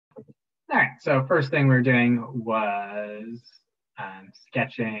All right, so first thing we were doing was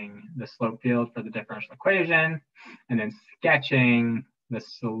sketching the slope field for the differential equation, and then sketching the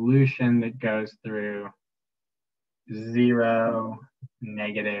solution that goes through 0,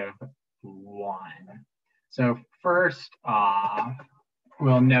 -1. So first off,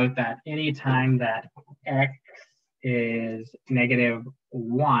 we'll note that anytime that x is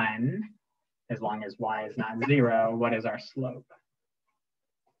 -1, as long as y is not 0, what is our slope?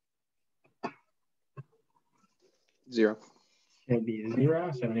 0. Should be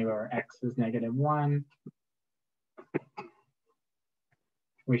 0. So anywhere x is -1,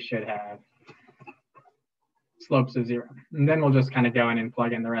 we should have slopes of 0. And then we'll just kind of go in and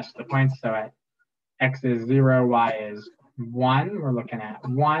plug in the rest of the points. So at x is 0, y is 1. We're looking at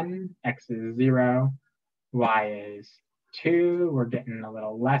 1. X is 0, y is 2. We're getting a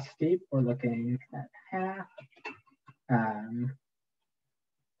little less steep. We're looking at half.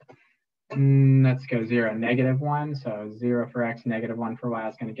 Let's go 0, -1. So 0 for x, -1 for y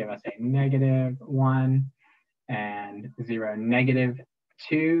is going to give us a -1. And 0,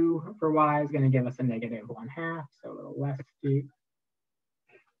 -2 for y is going to give us a -1/2. So a little less steep.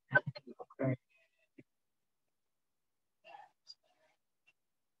 Okay.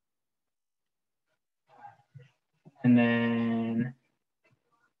 And then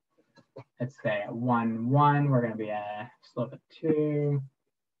let's say at 1, 1, we're going to be a slope of 2.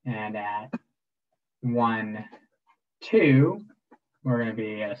 And at 1, 2, we're going to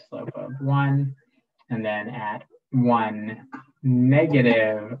be at a slope of 1. And then at 1,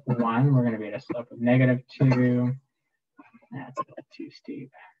 -1, we're going to be at a slope of -2. That's a bit too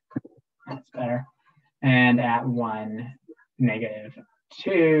steep. That's better. And at 1,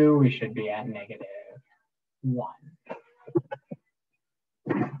 -2, we should be at -1.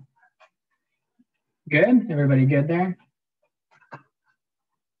 Good? Everybody good there?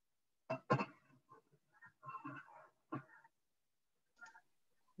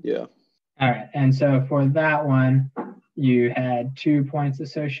 Yeah. All right, and so for that one, you had 2 points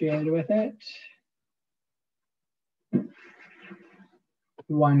associated with it.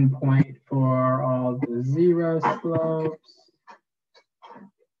 1 point for all the 0 slopes,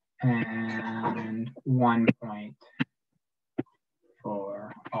 and 1 point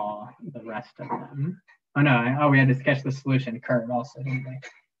for all the rest of them. Oh no, we had to sketch the solution curve also, didn't we?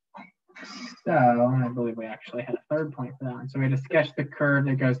 So I believe we actually had a 3rd point for that one. So we had to sketch the curve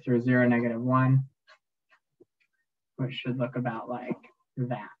that goes through 0, -1, which should look about like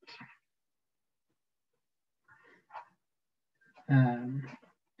that.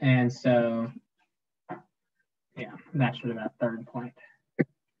 And so, yeah, that should have been a 3rd point.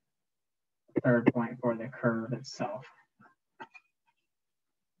 3rd point for the curve itself.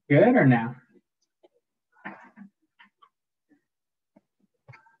 Good or no?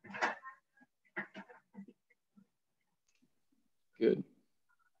 Good.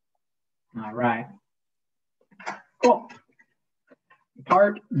 All right. Cool.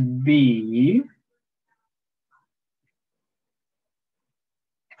 Part B.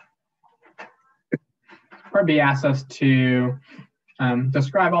 Part B asks us to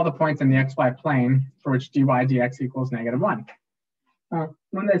describe all the points in the xy plane for which dy dx equals -1.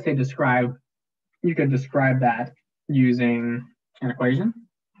 When they say describe, you could describe that using an equation.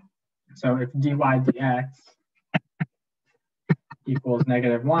 So if dy dx equals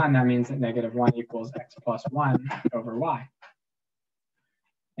 -1, that means that -1 equals x plus 1 over y.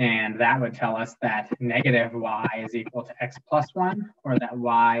 And that would tell us that -y is equal to x plus 1, or that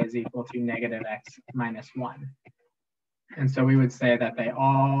y is equal to -x minus 1. And so we would say that they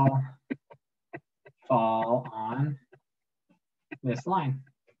all fall on this line.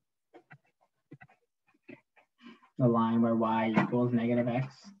 The line where y equals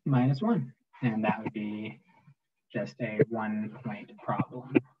 -x minus 1. And that would be just a 1-point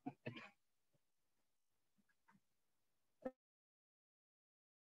problem.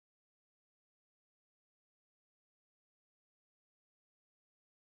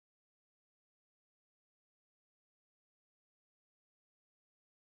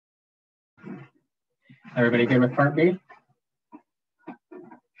 Everybody good with part B?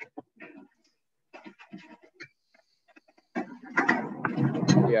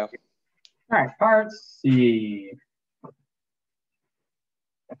 Yeah. All right, part C.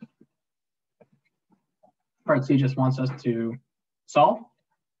 Part C just wants us to solve,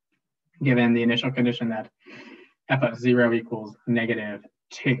 given the initial condition that f of 0 equals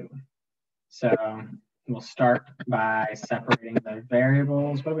 -2. So we'll start by separating the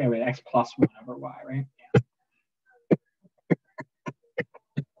variables. What do we have? X plus 1 over y, right?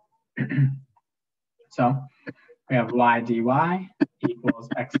 Yeah. So we have y dy equals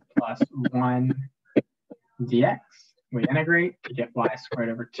x plus 1 dx. We integrate to get y squared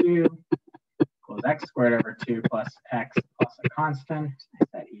over 2 equals x squared over 2 plus x plus a constant. I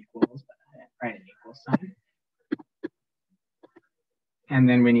said equals, but I didn't write an equal sign. And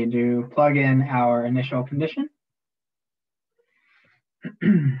then we need to plug in our initial condition.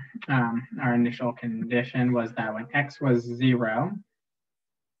 Our initial condition was that when x was 0,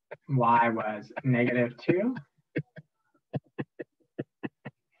 y was -2.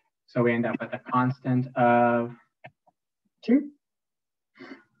 So we end up with a constant of 2.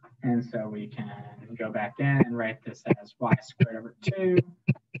 And so we can go back in and write this as y squared over 2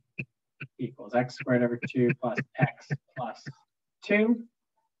 equals x squared over 2 plus x plus 2.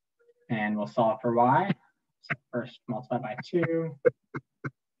 And we'll solve for y. So first multiply by 2.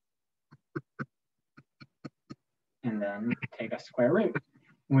 And then take a square root.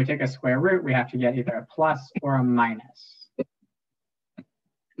 When we take a square root, we have to get either a plus or a minus.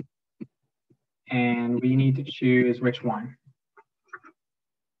 And we need to choose which one.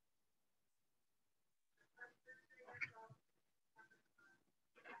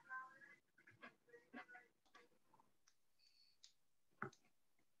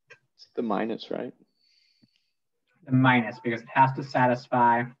 It's the minus, right? The minus, because it has to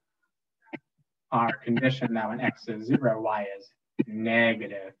satisfy our condition that when x is 0, y is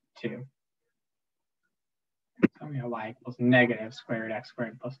 -2. So we have y equals negative square root x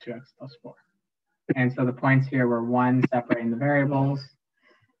squared plus 2x plus 4. And so the points here were 1 separating the variables,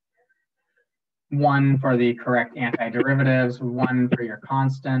 1 for the correct antiderivatives, 1 for your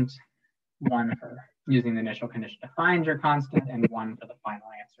constant, 1 for using the initial condition to find your constant, and 1 for the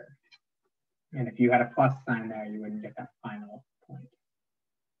final answer. And if you had a plus sign there, you wouldn't get that final point.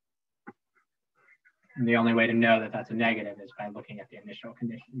 And the only way to know that that's a negative is by looking at the initial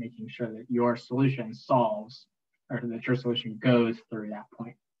condition, making sure that your solution solves, or that your solution goes through that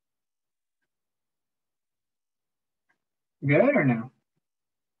point. Good or no?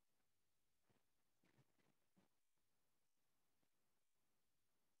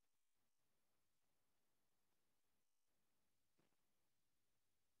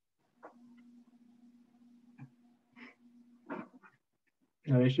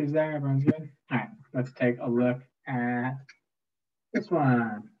 No issues there? Everyone's good? All right, let's take a look at this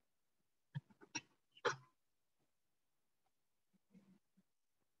one.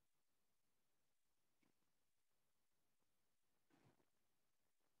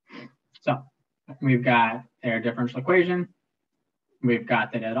 So we've got their differential equation. We've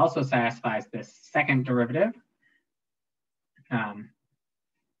got that it also satisfies this second derivative. And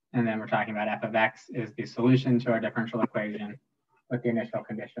then we're talking about f of x is the solution to our differential equation with the initial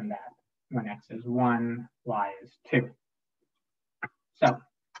condition that when x is 1, y is 2. So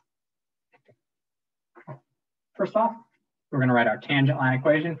first off, we're going to write our tangent line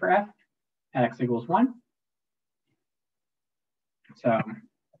equation for f at x equals 1. So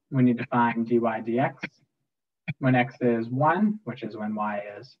we need to find dy dx when x is 1, which is when y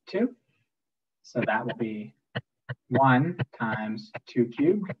is 2. So that will be 1 times 2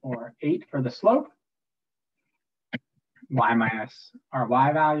 cubed, or 8 for the slope. Y minus our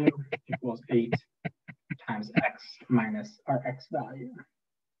y value equals 8 times x minus our x value.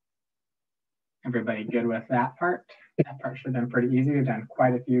 Everybody good with that part? That part should have been pretty easy. We've done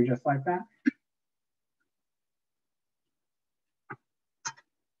quite a few just like that.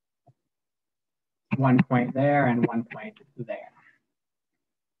 One point there and 1 point there.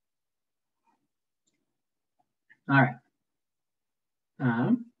 All right.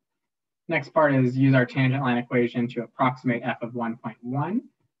 Next part is use our tangent line equation to approximate f of 1.1.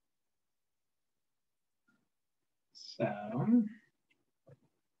 So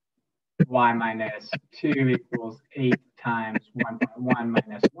y minus 2 equals 8 times 1.1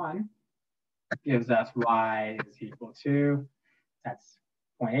 minus 1 gives us y is equal to, that's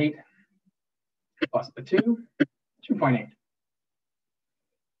 0.8 plus the 2, 2.8.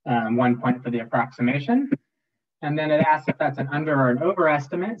 1 point for the approximation. And then it asks if that's an under or an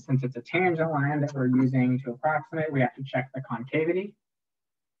overestimate. Since it's a tangent line that we're using to approximate, we have to check the concavity,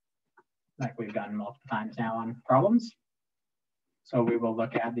 like we've done multiple times now on problems. So we will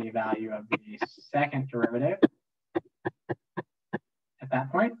look at the value of the second derivative at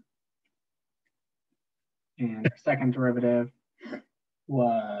that point. And our second derivative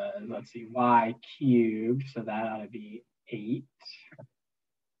was, let's see, y cubed. So that ought to be 8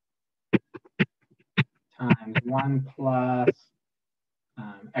 times 1 plus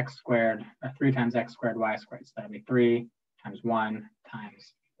x squared, or 3 times x squared y squared. So that'd be 3 times 1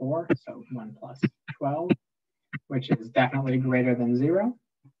 times 4. So 1 plus 12, which is definitely greater than 0.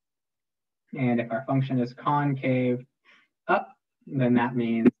 And if our function is concave up, then that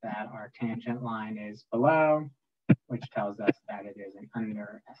means that our tangent line is below, which tells us that it is an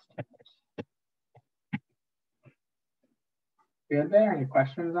underestimate. Good there. Any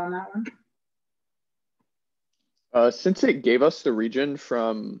questions on that one? Since it gave us the region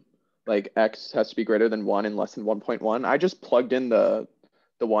from like x has to be greater than 1 and less than 1.1, I just plugged in the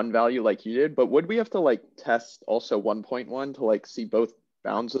 1 value like you did, but would we have to like test also 1.1 to like see both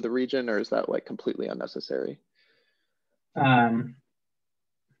bounds of the region, or is that like completely unnecessary? Well,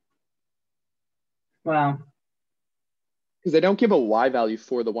 because they don't give a y value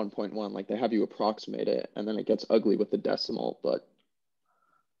for the 1.1, like they have you approximate it, and then it gets ugly with the decimal, but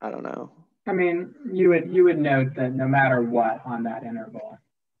I don't know. I mean, you would note that no matter what on that interval,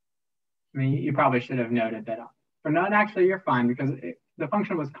 I mean, you probably should have noted that, but not actually, you're fine because the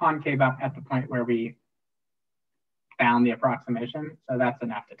function was concave up at the point where we found the approximation. So that's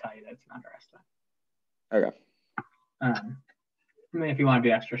enough to tell you that it's an underestimate. Okay. I mean, if you want to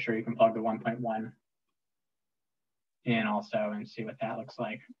be extra sure, you can plug the 1.1 in also and see what that looks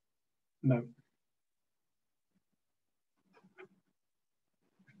like. But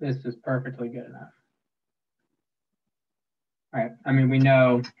this is perfectly good enough. All right. I mean, we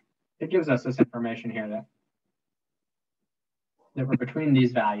know it gives us this information here that we're between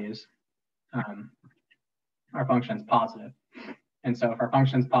these values. Our function is positive. And so if our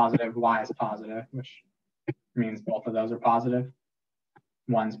function is positive, y is positive, which means both of those are positive.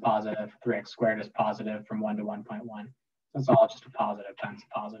 1's positive, 3x squared is positive from 1 to 1.1. So it's all just a positive times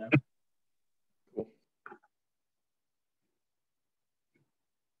a positive. Cool.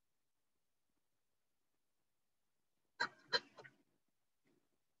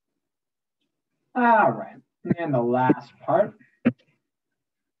 All right, and the last part.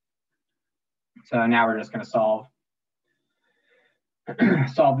 So now we're just going to solve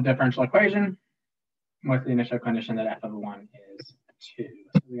the differential equation with the initial condition that f of 1 is 2.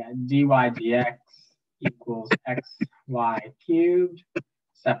 So we got dy dx equals xy cubed.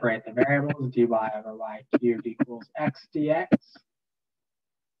 Separate the variables, dy over y cubed equals x dx.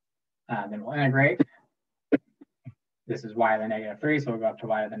 Then we'll integrate. This is y to the -3, so we'll go up to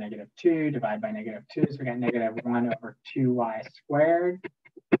y to the -2, divide by -2. So we got -1 over 2y squared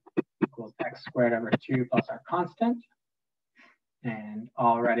equals x squared over 2 plus our constant. And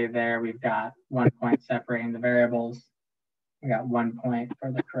already there, we've got 1 point separating the variables. We got 1 point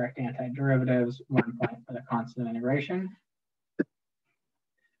for the correct antiderivatives, 1 point for the constant integration.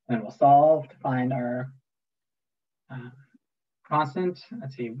 Then we'll solve to find our constant.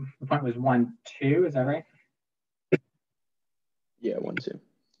 Let's see, the point was 1, 2, is that right? Yeah, 1, 2.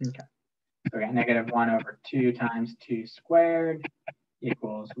 Okay. So we got -1 over 2 times 2 squared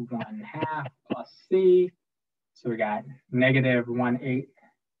equals 1/2 plus c. So we got -1/8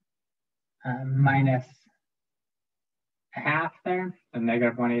 minus half there. So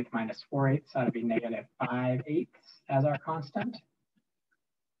 -1/8 minus 4/8, so that'd be -5/8 as our constant.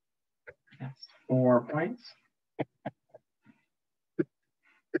 That's 4 points.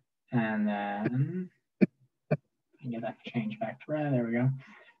 And then get that change back to red. There we go.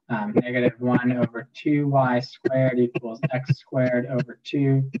 -1 over 2y squared equals x squared over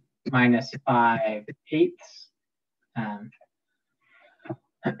 2 minus 5/8.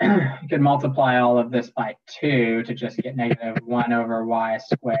 You could multiply all of this by 2 to just get -1 over y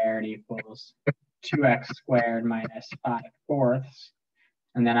squared equals 2x squared minus 5/4.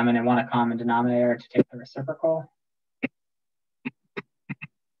 And then I'm going to want a common denominator to take the reciprocal.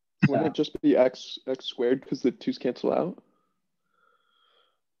 Wouldn't it just be x squared because the 2's cancel out?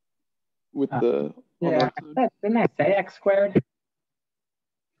 With the yeah, didn't I say x squared?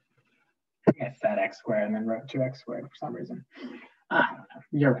 I think I said x squared and then wrote 2x squared for some reason. I don't know.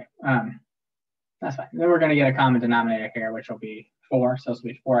 You're right. That's fine. Then we're going to get a common denominator here, which will be 4. So this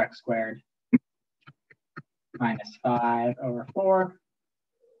will be 4x squared minus 5 over 4.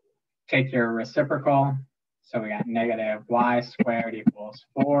 Take your reciprocal. So we got -y squared equals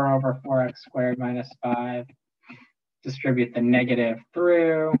 4 over 4x squared minus 5. Distribute the negative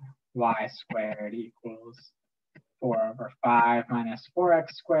through. Y squared equals 4 over 5 minus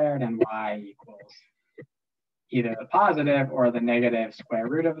 4x squared, and y equals either the positive or the negative square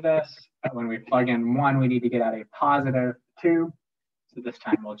root of this. But when we plug in 1, we need to get out a positive 2. So this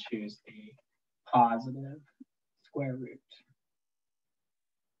time we'll choose the positive square root.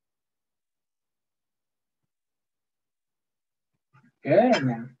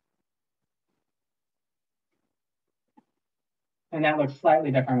 Good. And that looks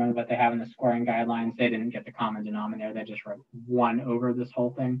slightly different than what they have in the scoring guidelines. They didn't get the common denominator. They just wrote 1 over this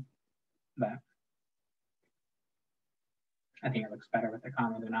whole thing. But I think it looks better with the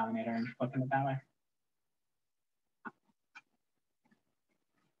common denominator and flipping it that way.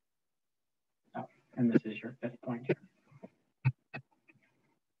 And this is your fifth point here.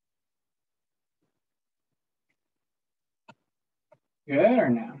 Good or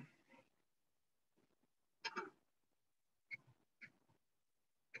no?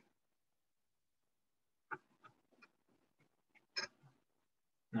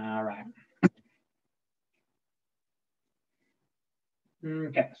 All right.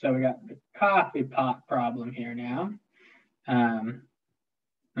 Okay, so we got the coffee pot problem here now. Hold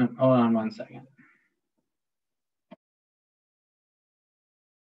on one second.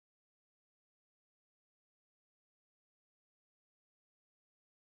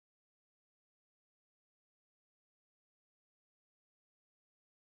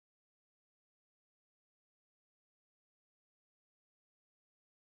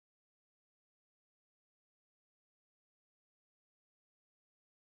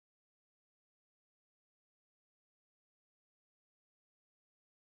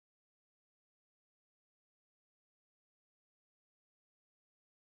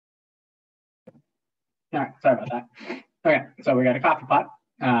 All right, sorry about that. Okay, so we got a coffee pot.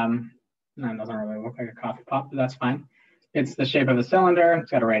 That doesn't really look like a coffee pot, but that's fine. It's the shape of a cylinder.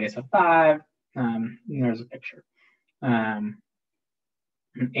 It's got a radius of 5. There's a picture.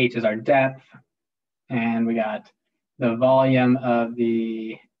 H is our depth, and we got the volume of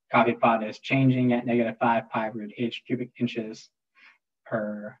the coffee pot is changing at -5 pi root h cubic inches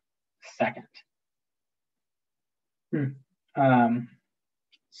per second.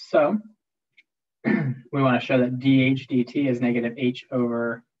 So we want to show that dH dt is -h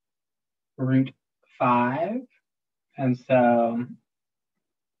over root 5. And so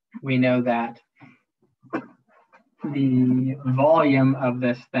we know that the volume of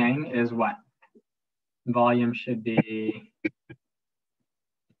this thing is what? Volume should be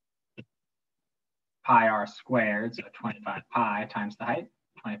pi r squared, so 25 pi times the height,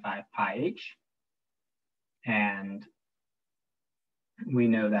 25 pi h. And we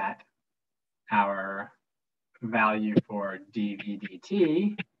know that our value for dV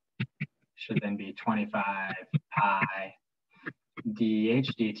dt should then be 25 pi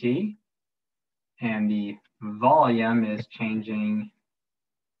dH dt. And the volume is changing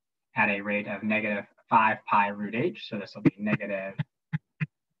at a rate of -5 pi root h. So this will be -5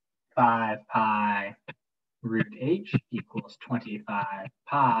 pi root h equals 25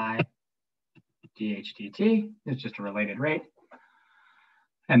 pi dH dt. It's just a related rate.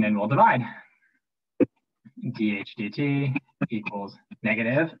 And then we'll divide. dH dt equals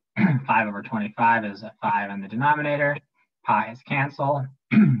 -5 over 25 is a 5 in the denominator. Pi is cancel,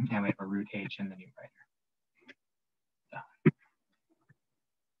 and we have a root h in the numerator. So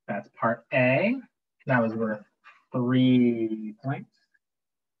that's part A. That was worth 3 points.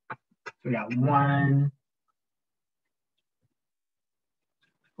 So we got 1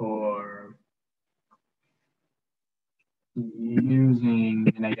 for using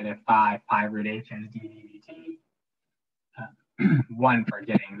 -5 pi root h as dV dt. 1 for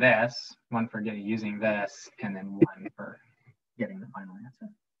getting this, 1 for using this, and then 1 for getting the final answer.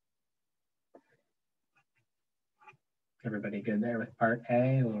 Everybody good there with part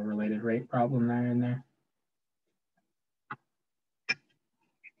A? A little related rate problem there in there.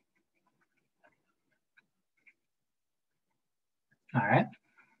 All right.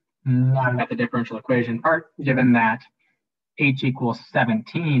 Now I've got the differential equation part. Given that h equals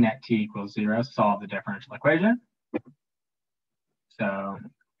 17 at t equals 0, solve the differential equation. So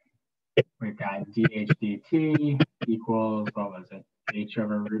we've got dH dt equals, what was it? H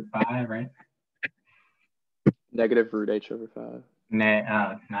over root 5, right? Negative root h over 5.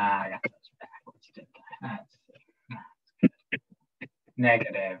 I got those backwards, didn't I? Let's see.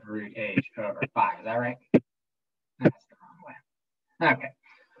 Negative root h over 5, is that right? That's the wrong way. Okay,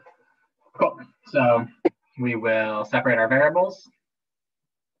 cool. So we will separate our variables.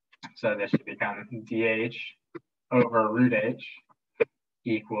 So this should become dH over root h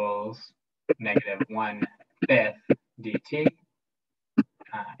equals -1/5 dt.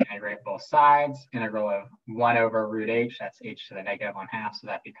 Integrate both sides. Integral of 1 over root h, that's h to the -1/2, so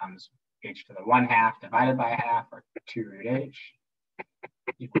that becomes h to the 1/2 divided by 1/2, or 2 root h,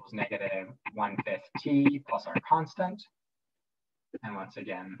 equals -1/5 t plus our constant. And once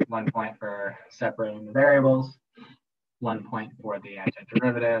again, 1 point for separating the variables, 1 point for the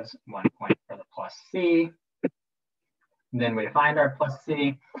antiderivatives, 1 point for the plus c. Then we find our plus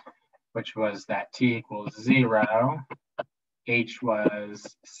c, which was that t equals 0. H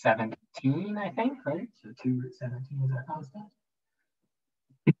was 17, I think, right? So 2 root 17 is our constant.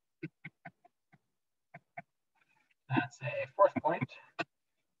 That's a fourth point.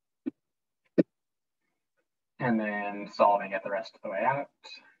 And then solving it the rest of the way out.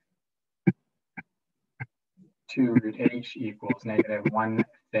 2 root h equals negative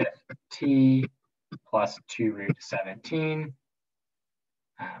 1/5 t plus 2 root 17.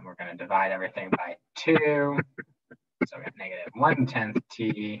 We're going to divide everything by 2. So we have negative 1/10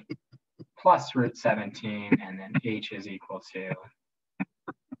 t plus root 17, and then h is equal to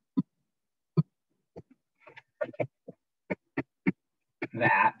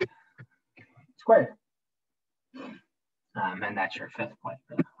that squared. And that's your fifth point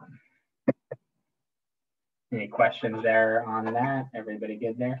for that one. Any questions there on that? Everybody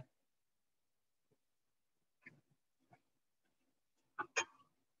good there?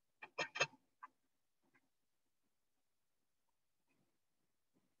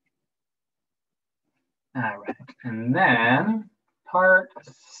 All right, and then part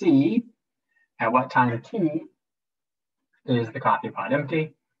C, at what time t is the coffee pot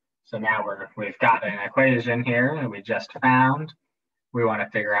empty? So now we've got an equation here that we just found. We want to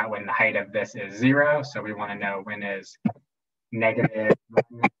figure out when the height of this is 0. So we want to know when is negative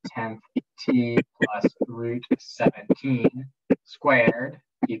 1/10 t plus root 17 squared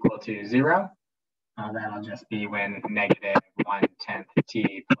equal to 0. That'll just be when negative 1/10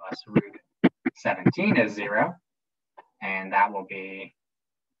 t plus root 17 is 0. And that will be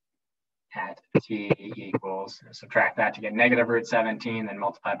at t equals, subtract that to get negative root 17, then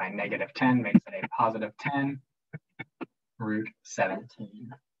multiply by negative 10 makes it a positive 10 root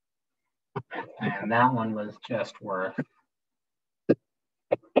 17. And that one was just worth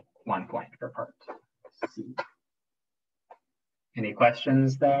 1 point for part C. Any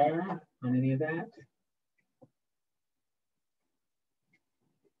questions there on any of that?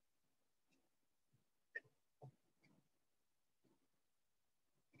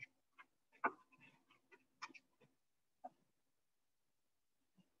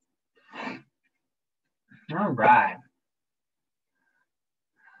 All right.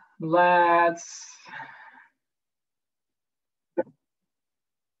 Let's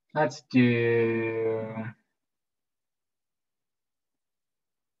do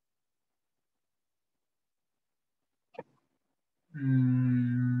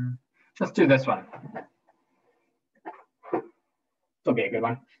this one. This will be a good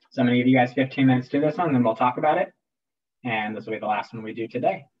one. So I'm going to give you guys 15 minutes to do this one, and then we'll talk about it. And this will be the last one we do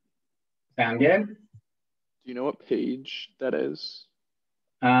today. Sound good? Do you know what page that is?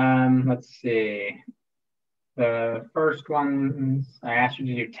 Let's see. The first one, I asked you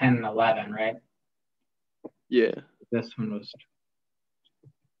to do 10 and 11, right? Yeah. This one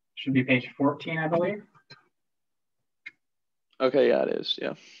should be page 14, I believe. Okay, yeah, it is,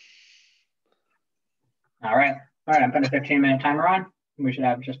 yeah. All right, I'm putting a 15-minute timer on. We should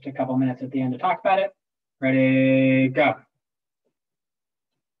have just a couple minutes at the end to talk about it. Ready, go.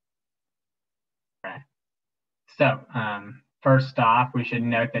 All right. So first off, we should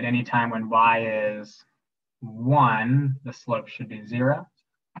note that anytime when y is 1, the slope should be 0.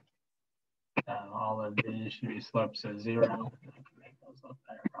 So all of these should be slopes of 0. I can make those look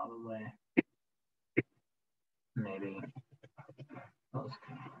better, probably. Maybe.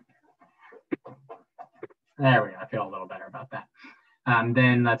 There we go. I feel a little better about that.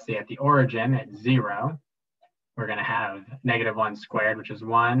 Then let's see, at the origin at 0, we're going to have negative 1 squared, which is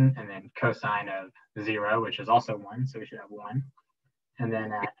 1, and then cosine of 0, which is also 1. So we should have 1. And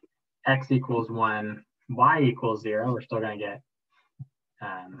then at x equals 1, y equals 0, we're still going to get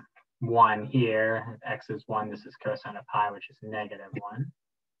 1 here. If x is 1, this is cosine of pi, which is negative 1.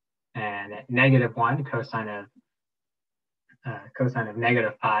 And at negative 1, cosine of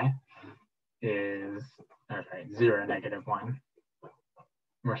negative pi is 0, negative 1.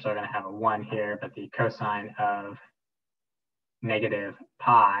 We're still going to have a 1 here, but the cosine of negative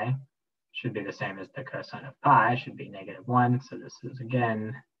pi should be the same as the cosine of pi, should be negative 1. So this is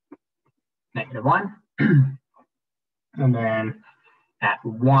again negative 1. And then at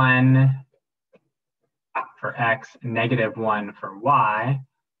 1 for x, negative 1 for y,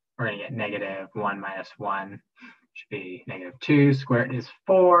 we're going to get negative 1 minus 1 should be negative 2. Squared is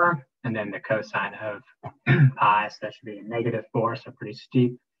 4. And then the cosine of pi, so that should be a negative 4, so pretty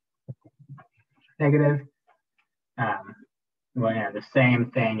steep negative. We'll have the same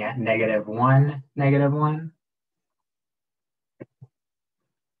thing at negative 1, negative 1.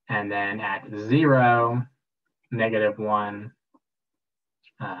 And then at 0, negative 1,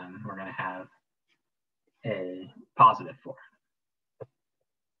 we're going to have a positive 4.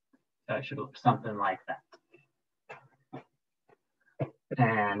 So it should look something like that.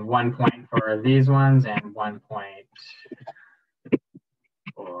 And 1 point for these ones, and 1 point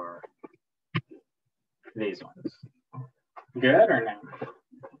for these ones. Good or no?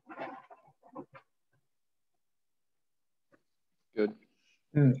 Good.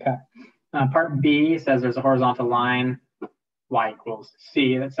 Okay. Part B says there's a horizontal line, y equals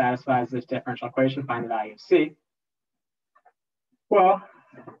c, that satisfies this differential equation. Find the value of c. Well,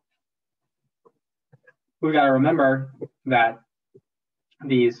 we got to remember that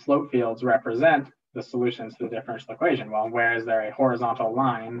these slope fields represent the solutions to the differential equation. Well, where is there a horizontal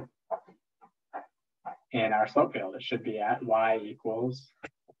line in our slope field? It should be at y equals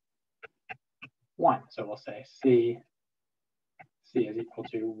 1. So we'll say c is equal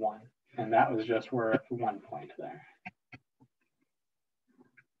to 1. And that was just worth 1 point there.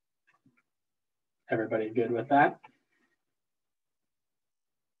 Everybody good with that?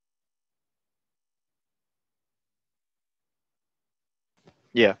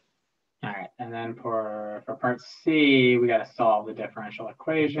 Yeah. All right, and then for part C, we got to solve the differential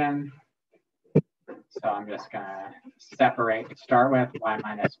equation. So I'm just gonna start with y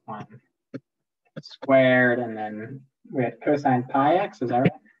minus 1 squared, and then we had cosine pi x, is that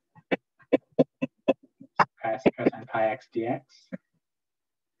right? Okay, so cosine pi x dx.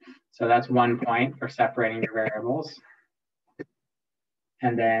 So that's 1 point for separating your variables.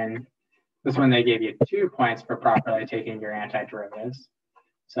 And then this one, they gave you 2 points for properly taking your antiderivatives.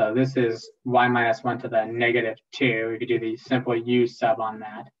 So this is y minus 1 to the negative 2. If you do the simple u sub on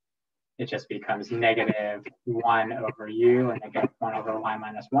that, it just becomes negative 1 over u and negative 1 over y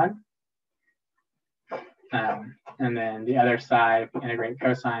minus 1. And then the other side, if we integrate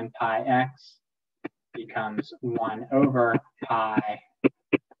cosine pi x, becomes 1 over pi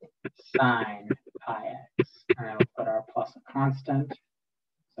sine pi x. And then we'll put our plus a constant.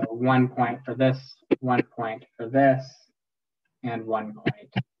 So 1 point for this, 1 point for this, and 1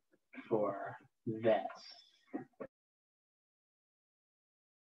 point for this.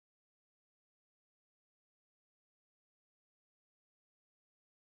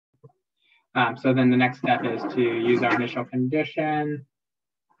 So then the next step is to use our initial condition.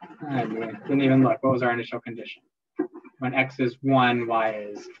 Didn't even look. What was our initial condition? When x is 1, y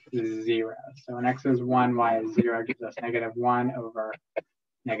is 0. So when x is 1, y is 0 gives us negative 1 over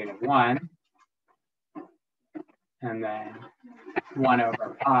negative 1. And then 1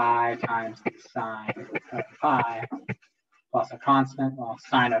 over pi times the sine of pi plus a constant. Well,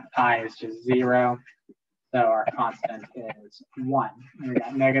 sine of pi is just 0. So our constant is 1. And we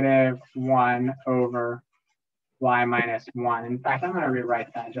got negative 1 over y minus 1. In fact, I'm going to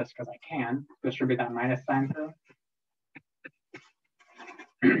rewrite that just because I can. Distribute that minus sign through.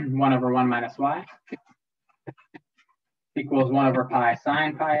 1 over 1 minus y equals 1 over pi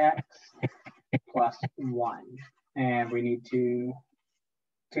sine pi x plus 1. And we need to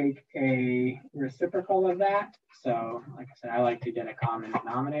take a reciprocal of that. So like I said, I like to get a common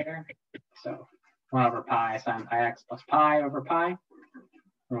denominator. So 1 over pi sine pi x plus pi over pi.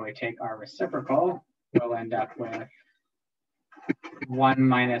 When we take our reciprocal, we'll end up with 1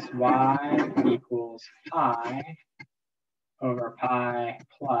 minus y equals pi over pi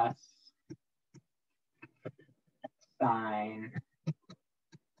plus sine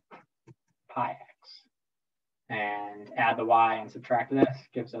pi x. And add the y and subtract this,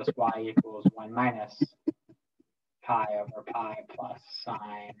 gives us y equals 1 minus pi over pi plus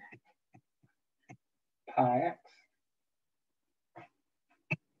sine pi x.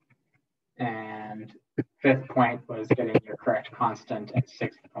 And 5th point was getting your correct constant, and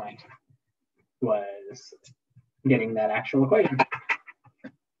 6th point was getting that actual equation.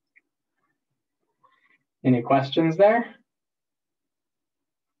 Any questions there?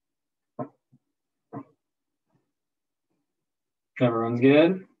 Everyone's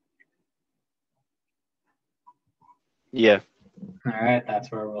good? Yeah. All right,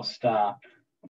 that's where we'll stop.